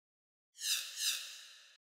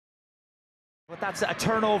But that's a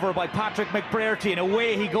turnover by Patrick McBrearty, and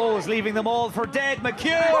away he goes, leaving them all for dead.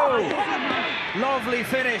 McHugh! Lovely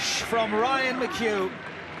finish from Ryan McHugh.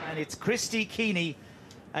 And it's Christy Keeney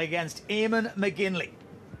against Eamon McGinley.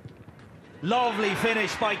 Lovely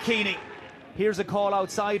finish by Keeney. Here's a call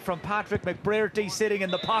outside from Patrick McBrearty sitting in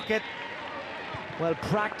the pocket. Well,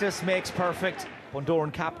 practice makes perfect.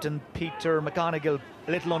 Bundoran captain Peter McGonigal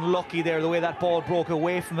a little unlucky there, the way that ball broke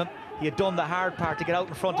away from him. He had done the hard part to get out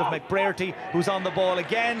in front of McBrearty, who's on the ball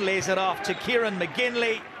again, lays it off to Kieran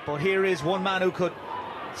McGinley. But here is one man who could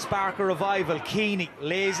spark a revival. Keeney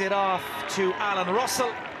lays it off to Alan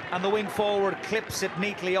Russell, and the wing forward clips it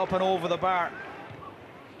neatly up and over the bar.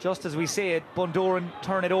 Just as we say it, Bundoran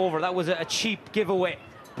turn it over. That was a cheap giveaway.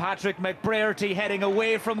 Patrick McBrearty heading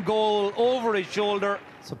away from goal, over his shoulder.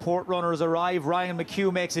 Support runners arrive. Ryan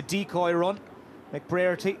McHugh makes a decoy run.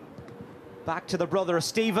 McBrearty back to the brother of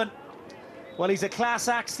Stephen. Well, he's a class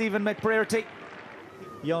act, Stephen McBrearty.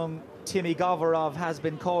 Young Timmy Govarov has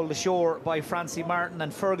been called ashore by Francie Martin,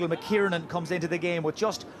 and Fergal McKiernan comes into the game with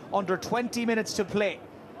just under 20 minutes to play.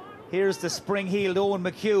 Here's the spring-heeled Owen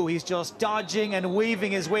McHugh. He's just dodging and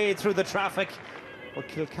weaving his way through the traffic. But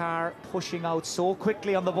Kilcar pushing out so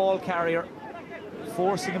quickly on the ball carrier,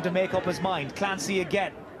 forcing him to make up his mind. Clancy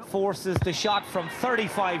again forces the shot from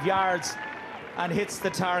 35 yards and hits the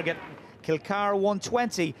target. Kilcar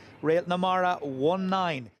 120, Réalt Namara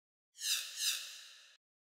 19.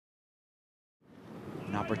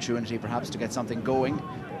 An opportunity perhaps to get something going.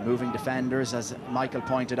 Moving defenders, as Michael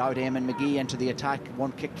pointed out. Eamon McGee into the attack,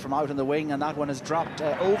 one kicked from out on the wing, and that one has dropped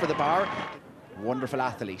over the bar. Wonderful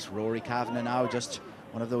athlete, Rory Kavanagh now, just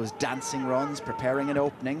one of those dancing runs, preparing an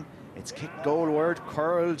opening. It's kicked goalward,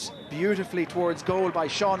 curled beautifully towards goal by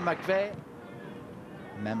Sean McVeigh,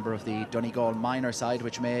 member of the Donegal minor side,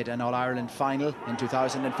 which made an All-Ireland final in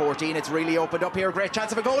 2014. It's really opened up here, great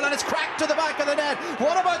chance of a goal, and it's cracked to the back of the net.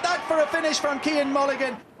 What about that for a finish from Cian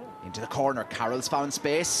Mulligan? Into the corner, Carroll's found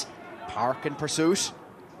space. Park in pursuit.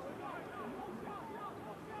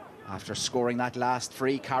 After scoring that last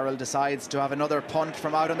free, Carroll decides to have another punt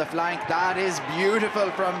from out on the flank. That is beautiful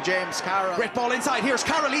from James Carroll. Great ball inside. Here's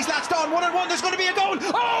Carroll. He's latched on. 1-on-1. There's going to be a goal.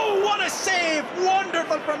 Oh, what a save.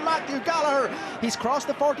 Wonderful from Matthew Gallagher. He's crossed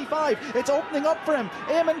the 45. It's opening up for him.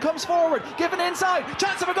 Eamon comes forward. Given inside.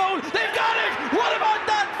 Chance of a goal. They've got it. What about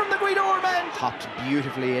that from the Guidor men? Hopped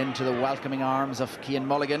beautifully into the welcoming arms of Cian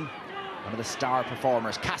Mulligan, one of the star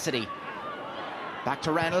performers. Cassidy. Back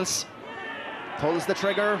to Reynolds. Pulls the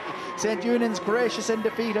trigger. St. Eunan's gracious in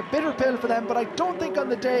defeat. A bitter pill for them, but I don't think on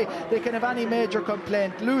the day they can have any major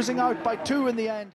complaint. Losing out by 2 in the end.